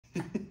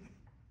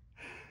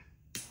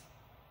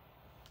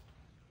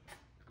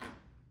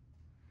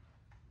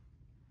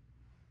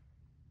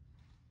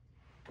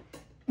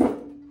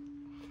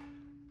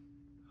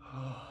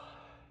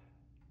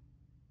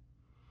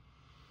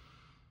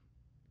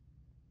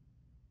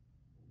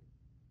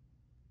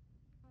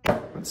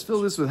Let's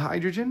fill this with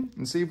hydrogen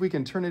and see if we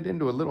can turn it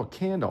into a little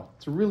candle.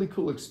 It's a really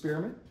cool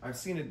experiment. I've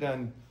seen it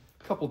done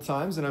a couple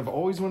times and I've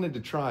always wanted to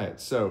try it.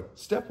 So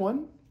step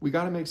one, we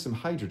got to make some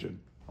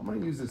hydrogen. I'm going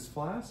to use this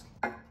flask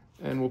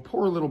and we'll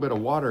pour a little bit of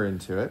water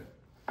into it.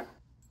 I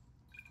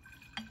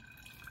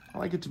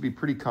like it to be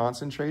pretty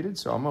concentrated,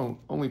 so I'm going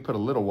to only put a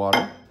little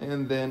water.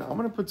 And then I'm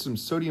going to put some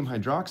sodium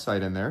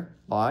hydroxide in there.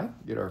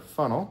 Get our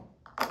funnel.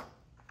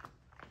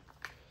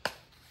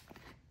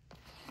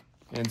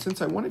 And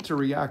since I want it to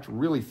react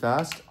really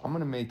fast, I'm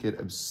gonna make it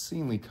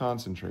obscenely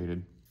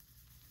concentrated.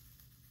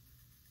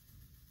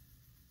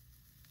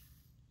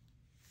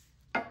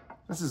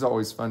 This is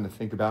always fun to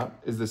think about,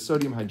 is the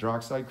sodium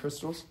hydroxide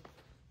crystals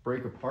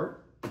break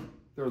apart.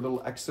 They're a little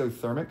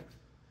exothermic.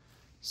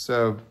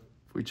 So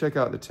if we check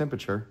out the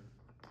temperature,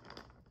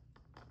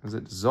 as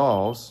it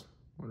dissolves,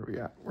 what are we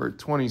at? We're at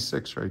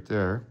 26 right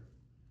there.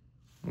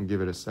 I'll give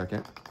it a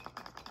second.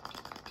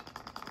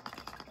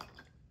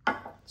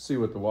 See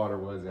what the water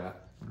was at.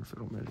 I wonder if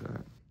it'll measure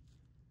that.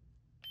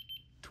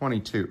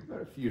 22,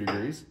 about a few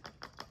degrees.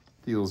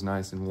 Feels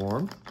nice and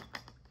warm.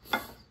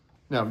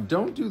 Now,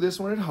 don't do this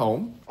one at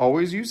home.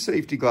 Always use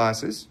safety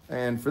glasses.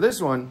 And for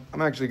this one,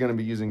 I'm actually gonna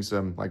be using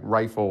some like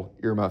rifle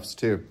earmuffs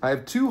too. I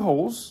have 2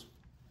 holes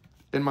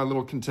in my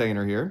little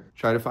container here.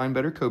 Try to find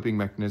better coping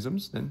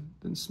mechanisms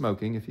than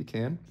smoking if you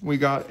can. We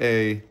got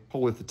a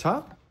hole at the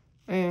top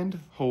and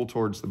hole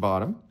towards the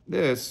bottom.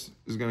 This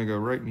is gonna go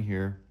right in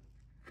here.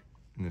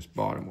 In this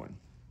bottom one.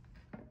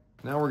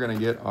 Now we're gonna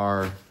get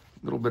our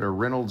little bit of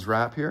Reynolds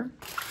wrap here.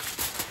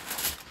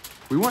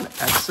 We want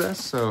excess,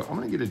 so I'm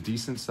gonna get a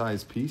decent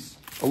sized piece.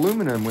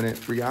 Aluminum, when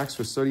it reacts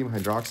with sodium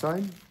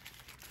hydroxide,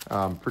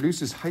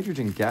 produces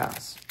hydrogen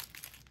gas.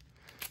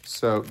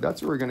 So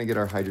that's where we're gonna get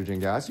our hydrogen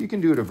gas. You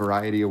can do it a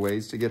variety of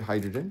ways to get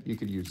hydrogen. You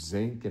could use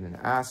zinc and an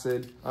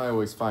acid. I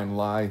always find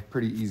lye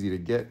pretty easy to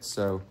get,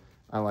 so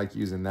I like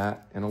using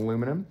that and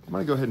aluminum. I'm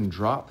gonna go ahead and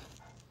drop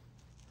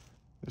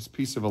this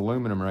piece of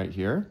aluminum right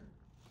here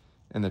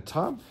in the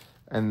top.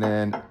 And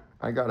then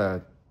I got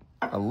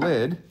a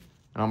lid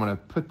and I'm gonna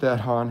put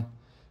that on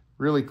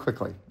really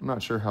quickly. I'm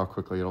not sure how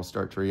quickly it'll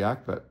start to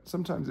react, but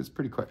sometimes it's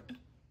pretty quick.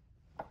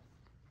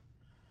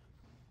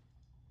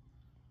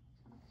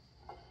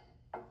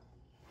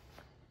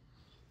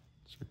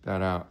 Check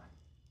that out.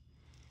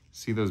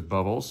 See those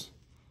bubbles?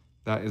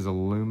 That is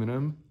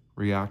aluminum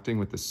reacting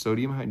with the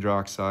sodium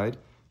hydroxide,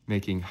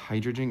 making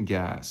hydrogen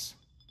gas.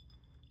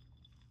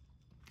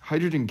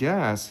 Hydrogen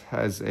gas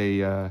has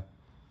a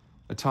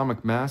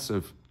atomic mass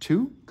of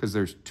 2, because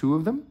there's 2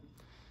 of them.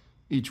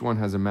 Each one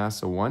has a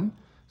mass of 1.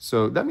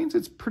 So that means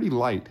it's pretty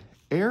light.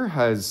 Air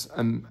has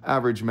an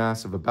average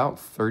mass of about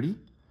 30.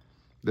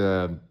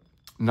 The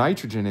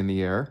nitrogen in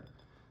the air's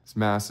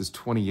mass is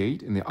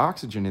 28, and the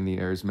oxygen in the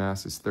air's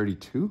mass is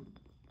 32.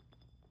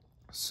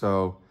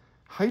 So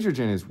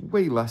hydrogen is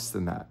way less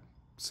than that.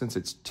 Since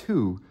it's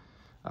 2,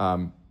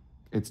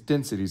 its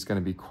density is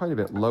going to be quite a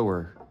bit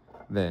lower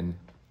than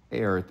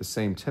air at the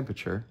same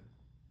temperature.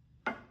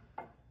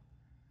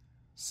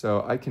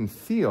 So I can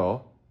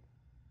feel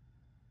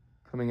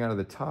coming out of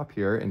the top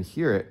here and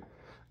hear it,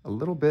 a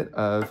little bit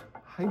of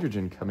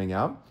hydrogen coming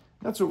out.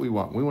 That's what we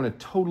want. We want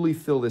to totally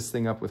fill this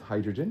thing up with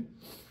hydrogen.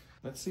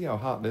 Let's see how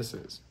hot this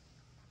is.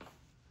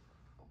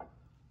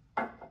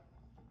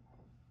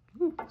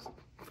 Ooh,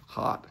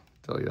 hot,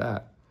 I'll tell you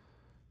that.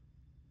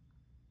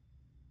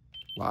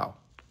 Wow,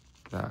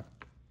 that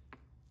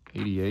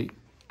 88.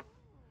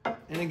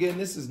 And again,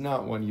 this is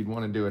not one you'd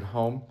want to do at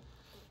home.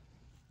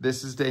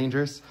 This is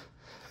dangerous.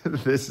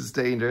 This is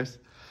dangerous.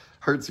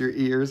 Hurts your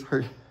ears.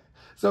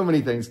 So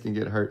many things can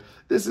get hurt.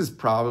 This is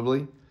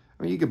probably,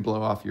 I mean, you could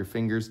blow off your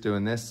fingers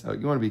doing this, so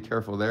you want to be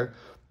careful there.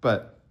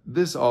 But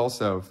this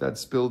also, if that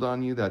spilled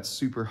on you, that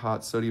super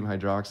hot sodium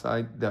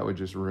hydroxide, that would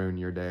just ruin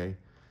your day.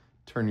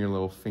 Turn your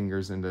little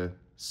fingers into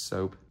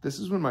soap. This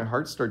is when my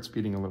heart starts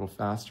beating a little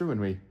faster, when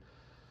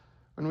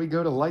we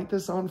go to light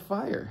this on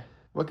fire.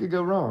 What could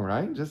go wrong,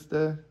 right? Just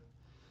a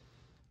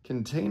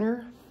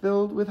container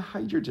filled with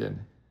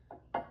hydrogen.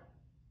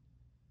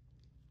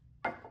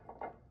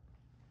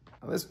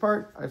 Now this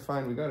part, I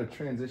find we got to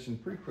transition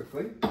pretty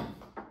quickly.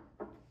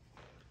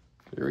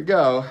 Here we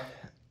go.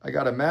 I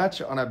got a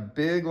match on a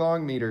big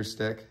long meter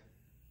stick.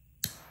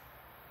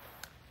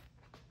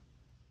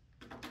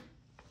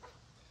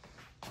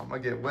 I'm gonna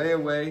get way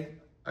away.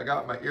 I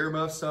got my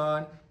earmuffs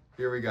on.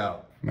 Here we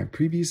go. My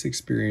previous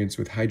experience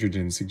with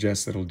hydrogen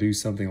suggests that it'll do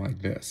something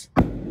like this.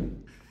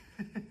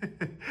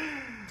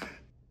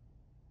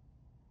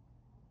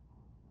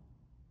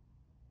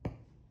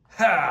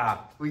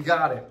 Ha! We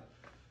got it.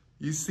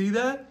 You see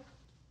that?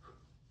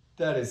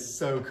 That is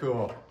so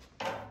cool.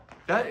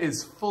 That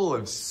is full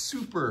of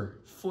super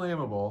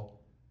flammable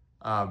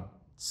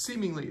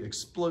seemingly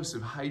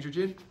explosive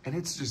hydrogen, and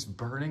it's just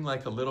burning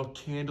like a little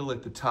candle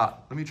at the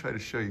top. Let me try to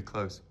show you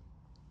close.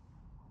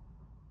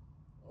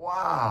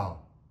 Wow,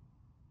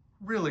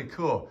 really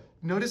cool.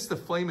 Notice the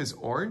flame is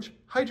orange.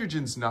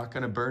 Hydrogen's not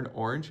gonna burn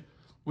orange.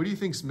 What do you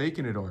think's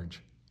making it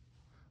orange?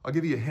 I'll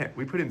give you a hint.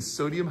 We put in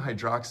sodium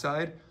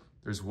hydroxide.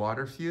 There's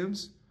water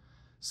fumes.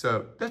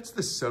 So that's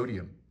the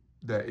sodium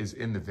that is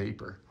in the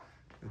vapor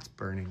that's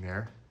burning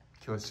there.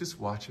 Okay, let's just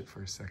watch it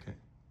for a second.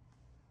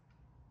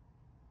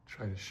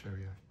 Try to show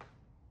you.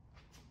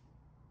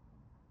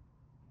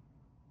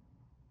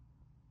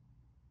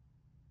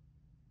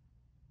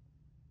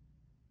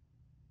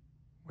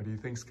 What do you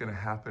think's gonna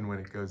happen when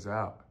it goes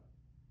out?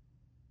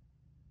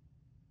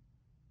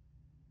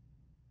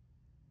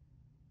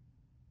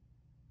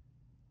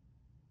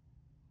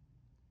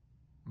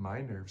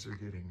 My nerves are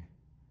getting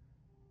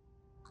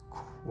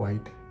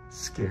quite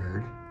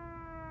scared.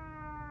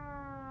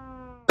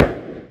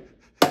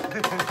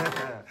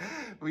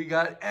 We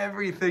got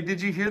everything. Did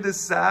you hear the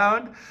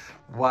sound?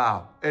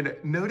 Wow. And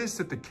notice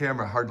that the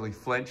camera hardly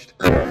flinched.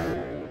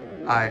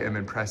 I am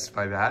impressed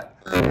by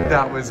that.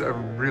 That was a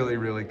really,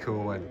 really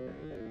cool one.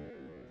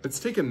 Let's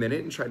take a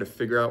minute and try to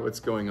figure out what's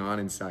going on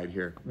inside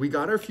here. We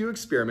got our few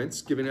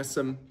experiments giving us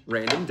some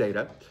random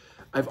data.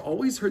 I've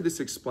always heard this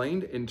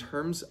explained in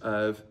terms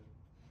of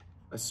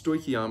a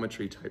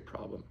stoichiometry type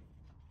problem,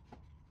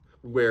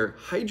 where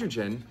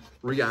hydrogen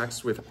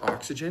reacts with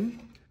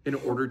oxygen in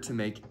order to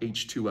make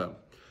H2O.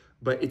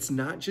 But it's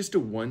not just a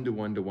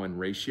 1-to-1-to-1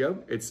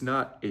 ratio. It's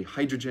not a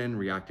hydrogen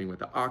reacting with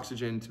the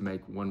oxygen to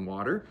make one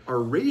water. Our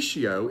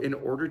ratio, in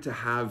order to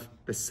have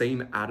the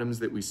same atoms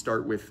that we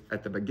start with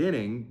at the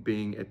beginning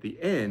being at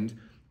the end,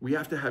 we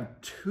have to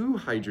have 2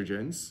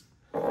 hydrogens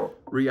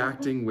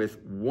reacting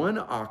with 1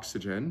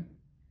 oxygen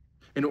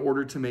in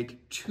order to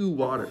make 2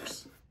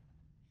 waters.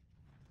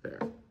 There.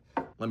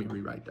 Let me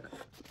rewrite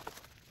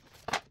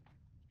that.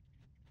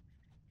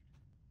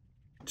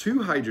 2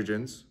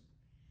 hydrogens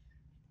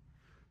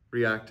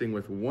reacting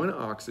with 1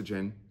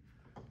 oxygen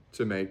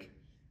to make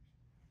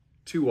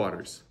 2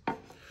 waters.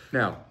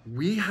 Now,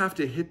 we have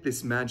to hit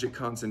this magic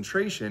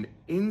concentration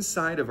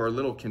inside of our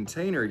little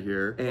container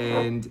here,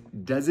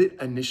 and does it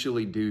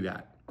initially do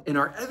that? And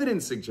our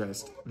evidence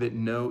suggests that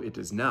no, it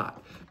does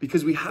not,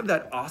 because we have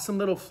that awesome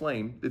little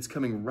flame that's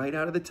coming right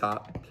out of the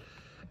top.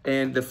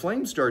 And the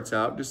flame starts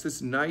out just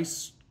this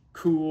nice,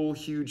 cool,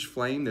 huge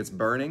flame that's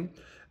burning.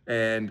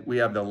 And we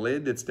have the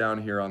lid that's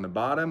down here on the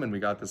bottom, and we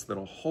got this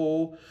little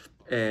hole.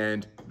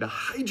 And the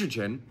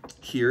hydrogen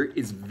here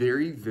is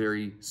very,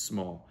 very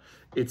small.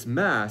 Its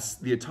mass,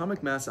 the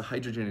atomic mass of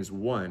hydrogen is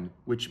 1,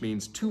 which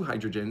means 2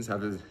 hydrogens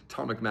have an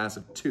atomic mass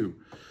of 2.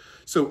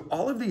 So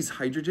all of these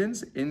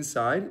hydrogens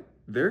inside,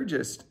 they're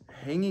just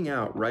hanging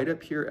out right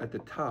up here at the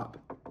top.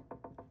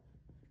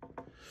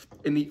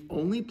 And the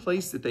only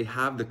place that they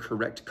have the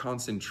correct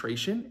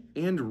concentration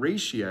and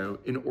ratio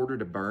in order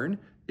to burn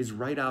is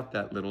right out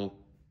that little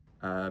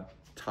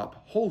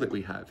top hole that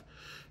we have.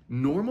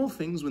 Normal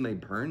things when they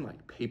burn,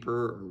 like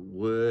paper or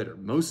wood or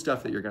most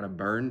stuff that you're gonna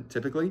burn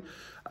typically,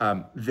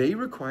 they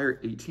require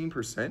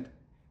 18%.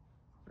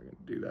 We're gonna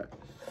do that.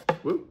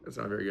 Whoop, that's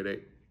not a very good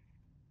 8.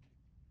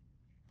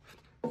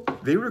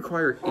 They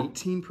require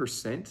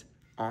 18%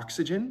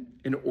 oxygen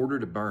in order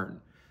to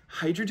burn.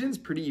 Hydrogen's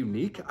pretty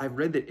unique. I've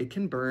read that it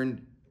can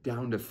burn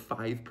down to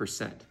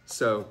 5%.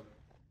 So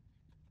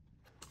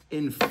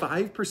in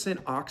 5%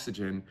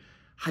 oxygen,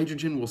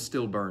 hydrogen will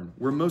still burn,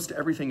 where most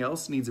everything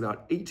else needs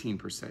about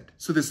 18%.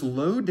 So this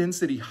low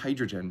density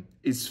hydrogen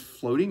is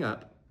floating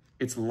up,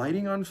 it's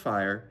lighting on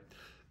fire,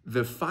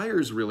 the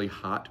fire's really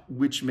hot,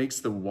 which makes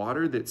the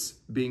water that's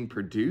being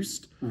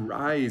produced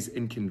rise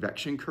in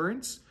convection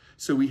currents.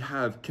 So we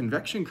have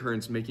convection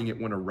currents making it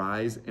want to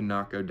rise and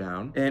not go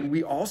down. And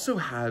we also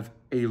have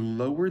a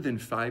lower than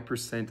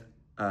 5%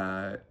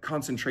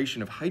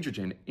 concentration of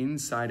hydrogen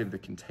inside of the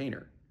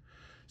container.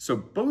 So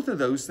both of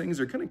those things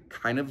are going to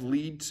kind of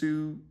lead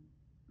to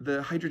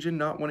the hydrogen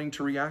not wanting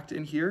to react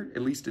in here,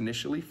 at least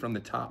initially from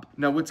the top.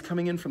 Now what's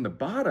coming in from the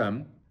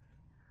bottom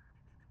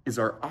is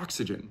our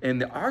oxygen.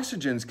 And the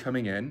oxygen's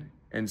coming in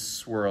and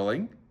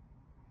swirling.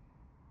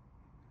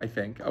 I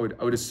think, I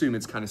would assume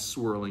it's kind of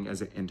swirling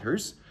as it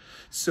enters.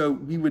 So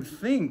we would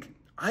think,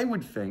 I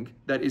would think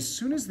that as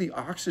soon as the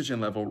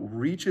oxygen level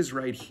reaches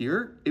right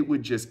here, it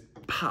would just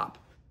pop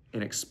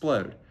and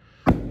explode.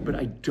 But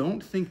I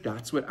don't think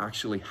that's what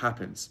actually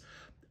happens.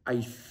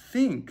 I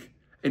think,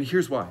 and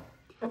here's why.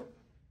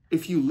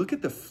 If you look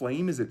at the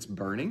flame as it's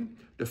burning,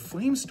 the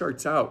flame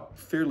starts out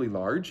fairly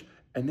large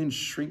and then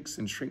shrinks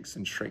and shrinks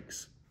and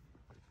shrinks.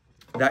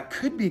 That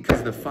could be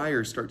because the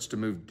fire starts to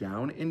move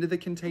down into the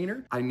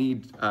container. I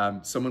need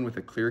someone with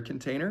a clear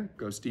container,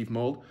 go Steve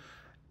Mold,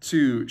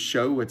 to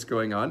show what's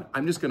going on.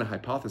 I'm just gonna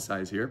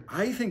hypothesize here.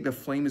 I think the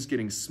flame is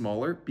getting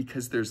smaller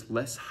because there's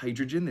less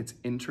hydrogen that's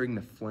entering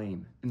the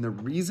flame. And the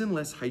reason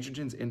less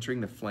hydrogen's entering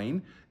the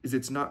flame is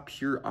it's not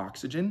pure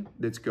oxygen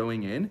that's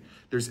going in.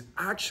 There's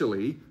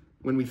actually,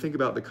 when we think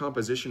about the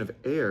composition of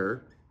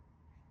air,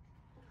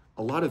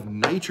 a lot of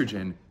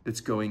nitrogen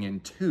that's going in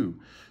too.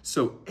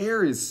 So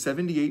air is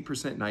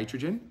 78%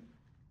 nitrogen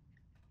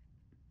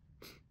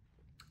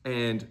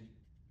and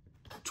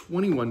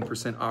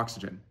 21%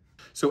 oxygen.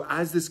 So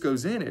as this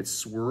goes in, it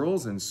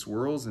swirls and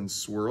swirls and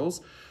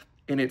swirls,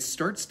 and it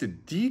starts to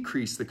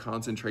decrease the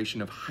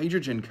concentration of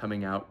hydrogen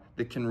coming out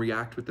that can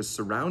react with the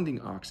surrounding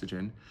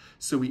oxygen.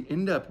 So we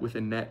end up with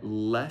a net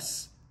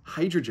less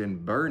hydrogen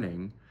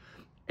burning,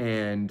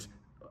 and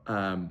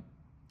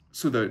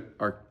so that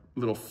our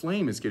little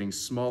flame is getting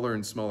smaller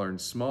and smaller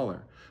and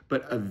smaller.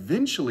 But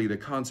eventually the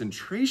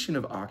concentration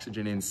of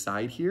oxygen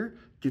inside here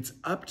gets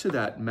up to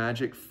that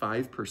magic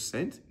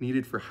 5%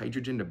 needed for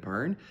hydrogen to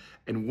burn.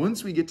 And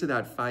once we get to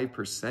that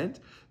 5%,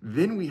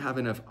 then we have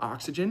enough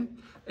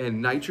oxygen,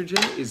 and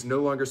nitrogen is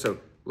no longer, so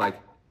like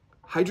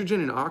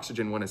hydrogen and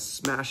oxygen want to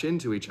smash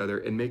into each other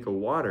and make a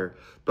water,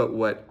 but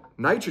what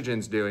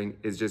nitrogen's doing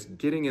is just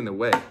getting in the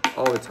way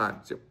all the time.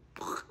 So,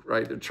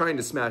 right, they're trying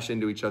to smash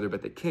into each other,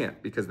 but they can't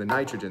because the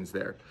nitrogen's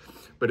there.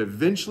 But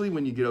eventually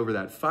when you get over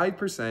that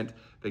 5%,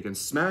 they can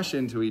smash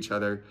into each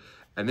other,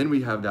 and then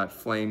we have that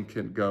flame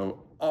can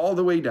go all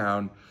the way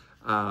down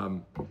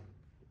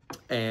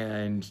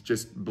and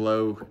just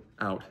blow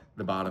out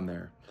the bottom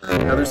there.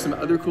 Now there's some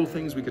other cool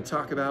things we could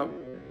talk about.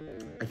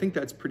 I think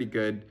that's pretty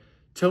good.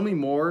 Tell me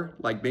more,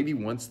 like maybe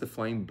once the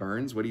flame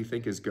burns, what do you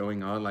think is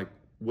going on? Like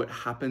what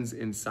happens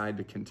inside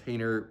the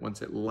container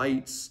once it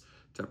lights,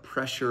 to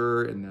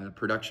pressure and the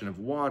production of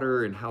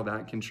water and how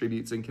that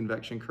contributes in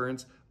convection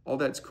currents. All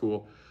that's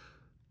cool.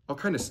 I'll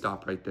kind of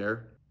stop right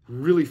there.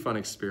 Really fun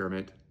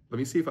experiment. Let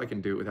me see if I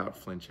can do it without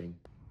flinching.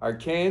 Our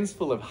can's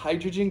full of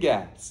hydrogen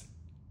gas.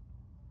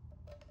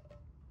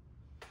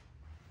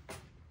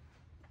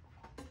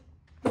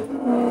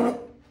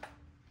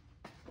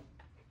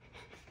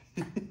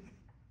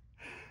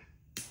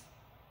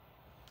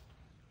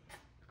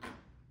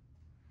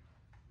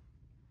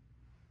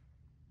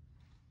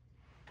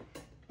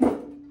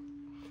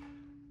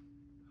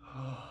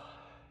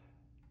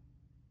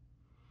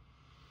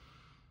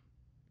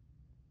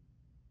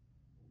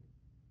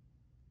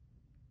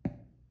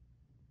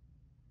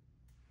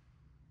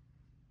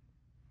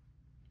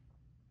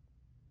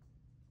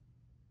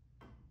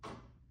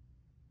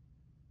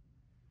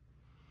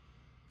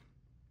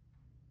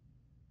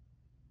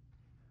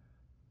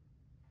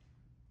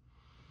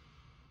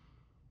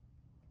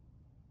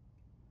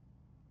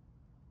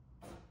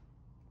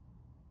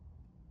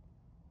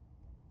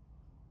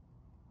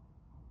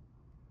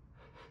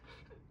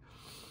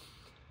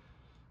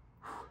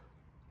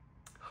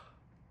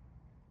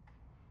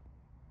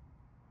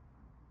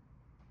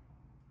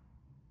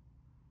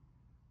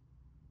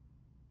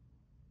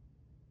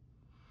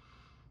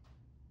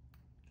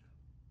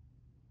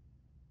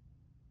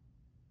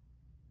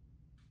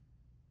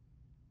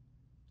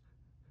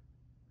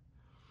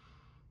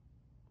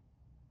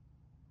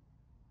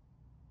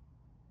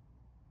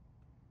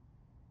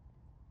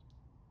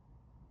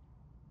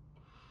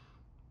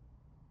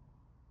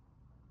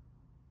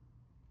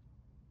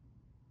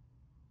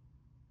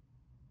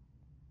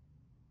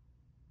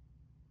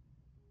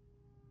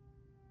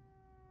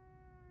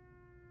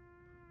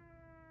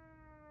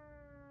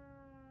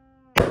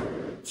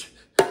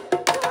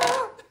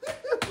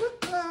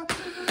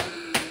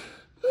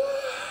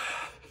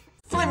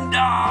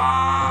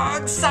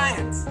 Dog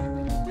Science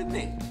with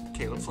me,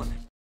 Caleb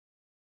Fleming.